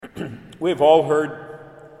We've all heard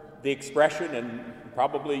the expression and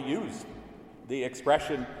probably used the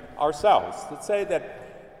expression ourselves that say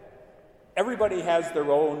that everybody has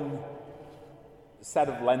their own set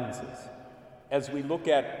of lenses as we look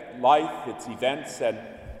at life, its events, and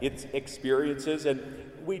its experiences, and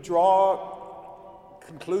we draw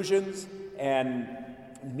conclusions and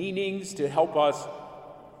meanings to help us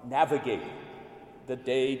navigate the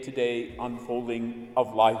day-to-day unfolding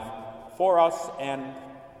of life for us and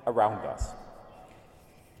around us.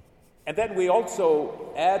 And then we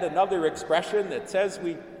also add another expression that says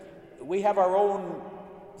we have our own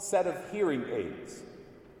set of hearing aids,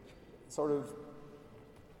 sort of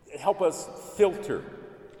help us filter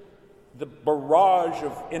the barrage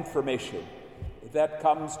of information that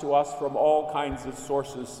comes to us from all kinds of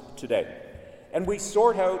sources today. And we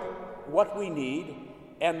sort out what we need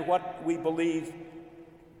and what we believe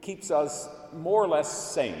keeps us more or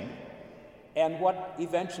less sane, and what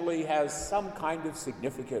eventually has some kind of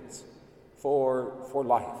significance for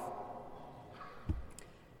life.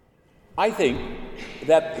 I think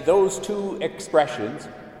that those two expressions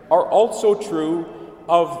are also true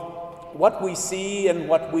of what we see and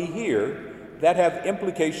what we hear that have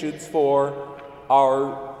implications for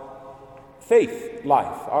our faith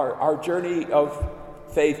life, our journey of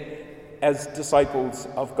faith as disciples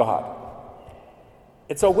of God.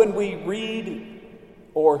 And so when we read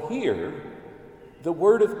or hear the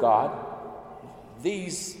Word of God,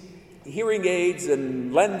 these hearing aids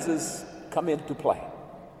and lenses come into play.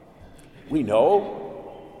 We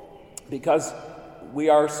know, because we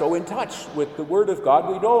are so in touch with the Word of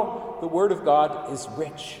God, we know the Word of God is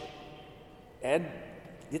rich and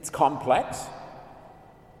it's complex.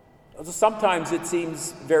 Sometimes it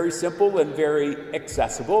seems very simple and very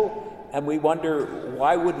accessible, and we wonder,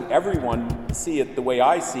 why wouldn't everyone see it the way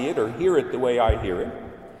I see it or hear it the way I hear it?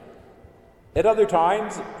 At other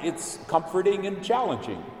times, it's comforting and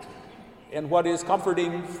challenging. And what is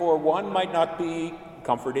comforting for one might not be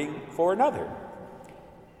comforting for another.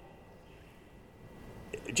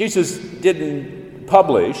 Jesus didn't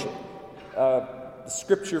publish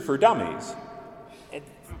Scripture for Dummies. And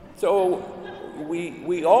so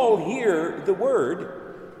we all hear the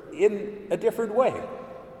Word in a different way.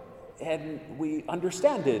 And we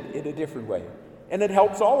understand it in a different way. And it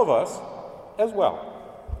helps all of us as well.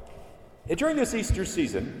 And during this Easter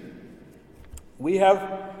season, we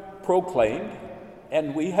have proclaimed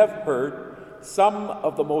and we have heard some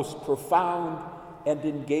of the most profound and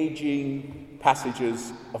engaging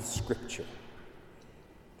passages of Scripture.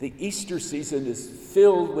 The Easter season is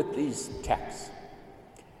filled with these texts.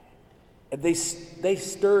 And they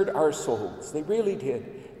stirred our souls. They really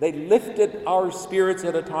did. They lifted our spirits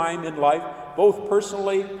at a time in life, both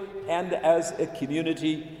personally and as a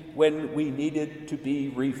community, when we needed to be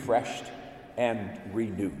refreshed and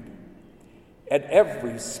renewed. And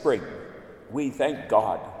every spring, we thank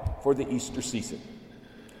God for the Easter season.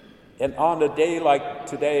 And on a day like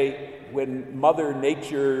today, when Mother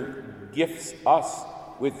Nature gifts us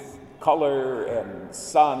with color and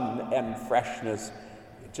sun and freshness,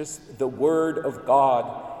 just the Word of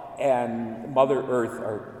God and Mother Earth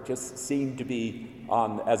are just seem to be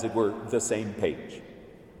on, as it were, the same page.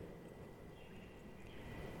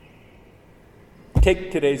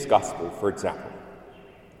 Take today's gospel, for example.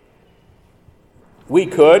 We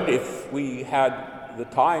could, if we had the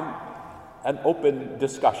time, an open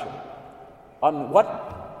discussion on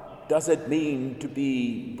what does it mean to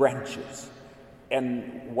be branches,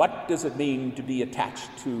 and what does it mean to be attached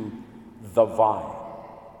to the vine.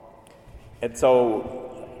 And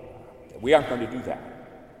so we aren't going to do that.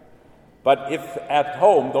 But if at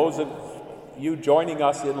home, those of you joining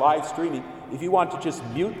us in live streaming, if you want to just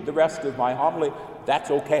mute the rest of my homily,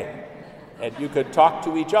 that's okay. And you could talk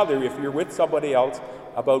to each other if you're with somebody else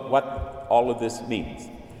about what all of this means.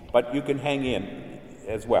 But you can hang in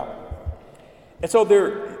as well. And so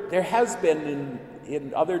there has been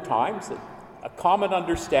in other times a common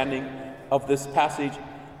understanding of this passage,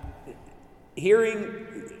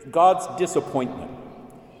 hearing God's disappointment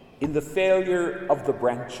in the failure of the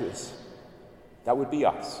branches. That would be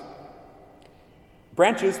us.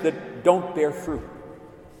 Branches that don't bear fruit.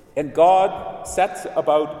 And God sets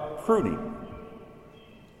about pruning.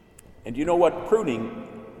 And you know what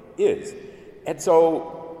pruning is. And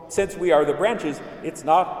so, since we are the branches, it's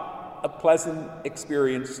not a pleasant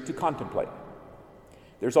experience to contemplate.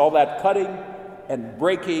 There's all that cutting and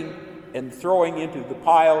breaking and throwing into the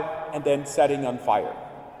pile and then setting on fire.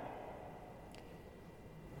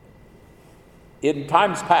 In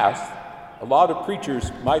times past, a lot of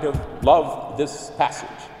preachers might have loved this passage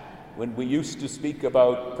when we used to speak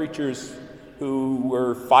about preachers who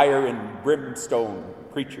were fire and brimstone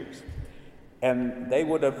preachers. And they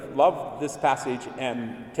would have loved this passage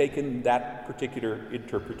and taken that particular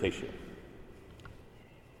interpretation.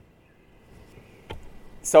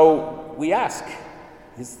 So we ask,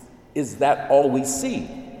 is that all we see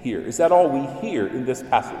here? Is that all we hear in this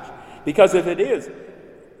passage? Because if it is,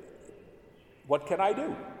 what can I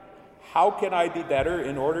do? How can I be better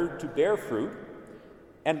in order to bear fruit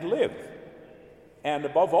and live? And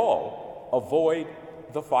above all, avoid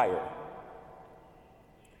the fire.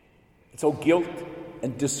 So guilt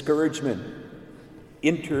and discouragement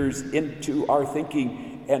enters into our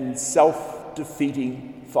thinking, and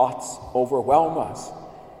self-defeating thoughts overwhelm us.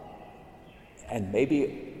 And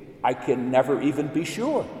maybe I can never even be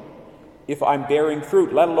sure if I'm bearing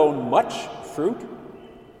fruit, let alone much fruit.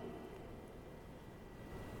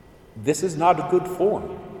 This is not a good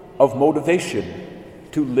form of motivation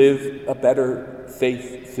to live a better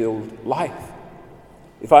faith-filled life.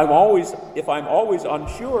 If I'm always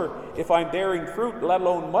unsure if I'm bearing fruit, let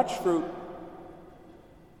alone much fruit,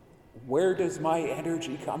 where does my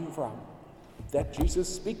energy come from that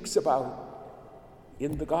Jesus speaks about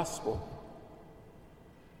in the gospel?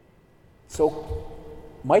 So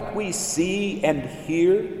might we see and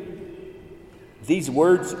hear these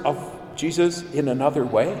words of Jesus in another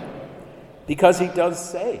way? Because he does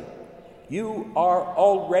say, you are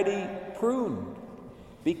already pruned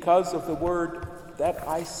because of the word that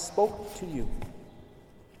I spoke to you.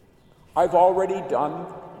 I've already done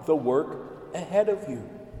the work ahead of you.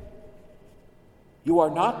 You are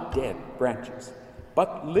not dead branches,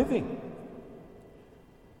 but living.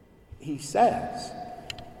 He says,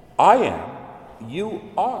 I am, you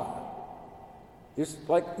are. There's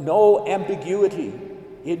like no ambiguity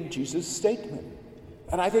in Jesus' statement.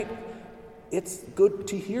 And I think it's good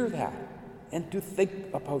to hear that and to think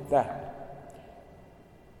about that.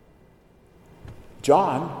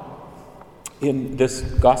 John, in this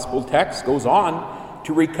gospel text, goes on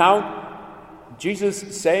to recount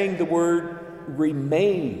Jesus saying the word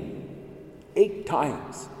remain 8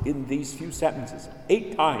 times in these few sentences.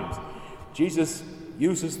 8 times Jesus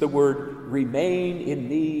uses the word remain in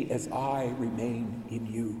me as I remain in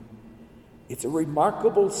you. It's a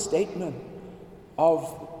remarkable statement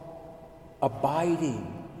of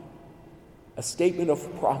abiding, a statement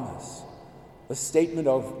of promise, a statement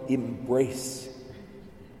of embrace.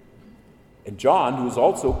 And John, who is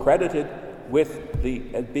also credited with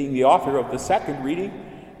being the author of the second reading,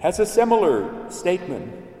 has a similar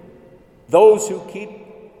statement. Those who keep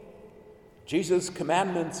Jesus'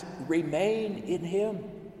 commandments remain in him,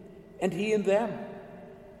 and he in them.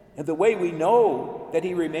 And the way we know that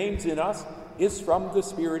he remains in us is from the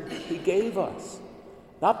Spirit he gave us.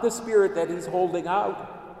 Not the Spirit that he's holding out,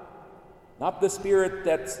 not the Spirit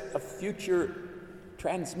that's a future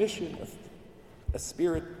transmission, a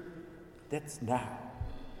Spirit that's now.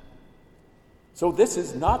 So this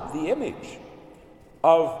is not the image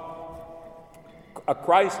of a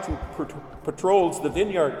Christ who patrols the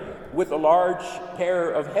vineyard with a large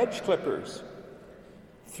pair of hedge clippers,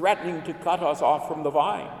 threatening to cut us off from the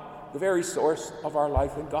vine, the very source of our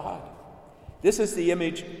life in God. This is the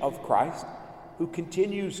image of Christ who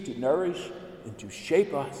continues to nourish and to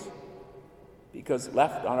shape us, because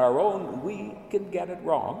left on our own, we can get it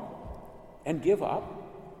wrong and give up.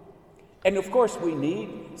 And of course, we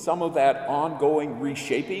need some of that ongoing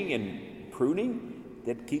reshaping and pruning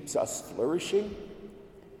that keeps us flourishing.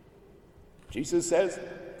 Jesus says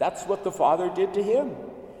that's what the Father did to him,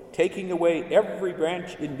 taking away every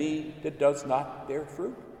branch in me that does not bear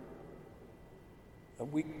fruit.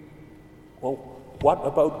 And what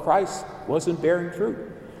about Christ wasn't bearing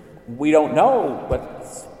fruit? We don't know,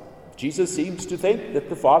 but Jesus seems to think that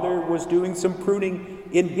the Father was doing some pruning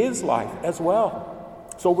in his life as well.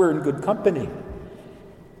 So we're in good company.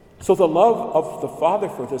 So the love of the Father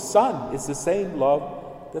for the Son is the same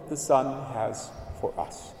love that the Son has for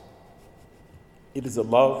us. It is a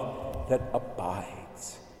love that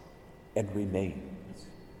abides and remains.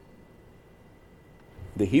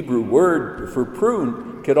 The Hebrew word for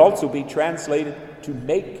prune could also be translated to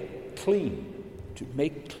make clean, to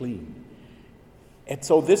make clean. And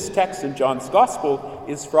so this text in John's Gospel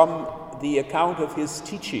is from the account of his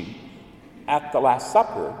teaching at the Last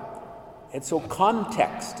Supper. And so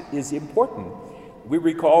context is important. We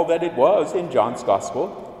recall that it was in John's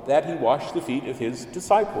Gospel that he washed the feet of his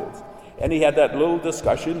disciples. And he had that little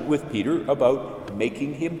discussion with Peter about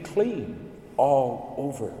making him clean all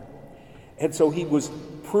over. And so he was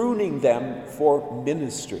pruning them for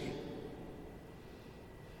ministry.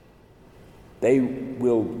 They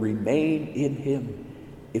will remain in him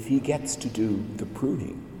if he gets to do the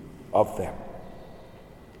pruning of them.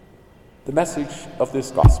 The message of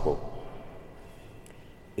this gospel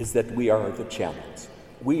is that we are the channels.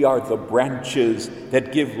 We are the branches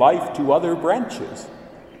that give life to other branches.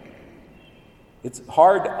 It's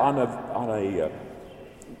hard on a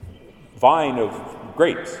vine of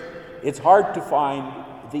grapes. It's hard to find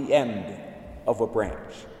the end of a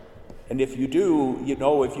branch. And if you do,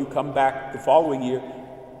 if you come back the following year,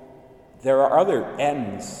 there are other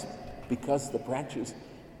ends because the branches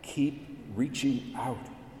keep reaching out.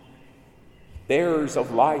 Bearers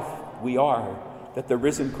of life we are, that the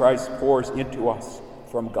risen Christ pours into us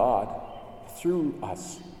from God, through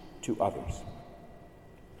us to others.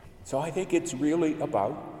 So I think it's really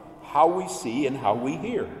about how we see and how we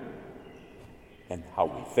hear and how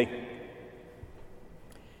we think.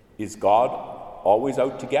 Is God always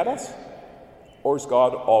out to get us, or is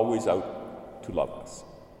God always out to love us?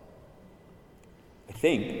 I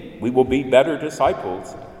think we will be better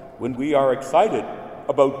disciples when we are excited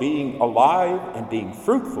about being alive and being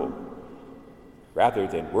fruitful, rather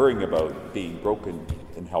than worrying about being broken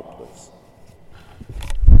and helpless.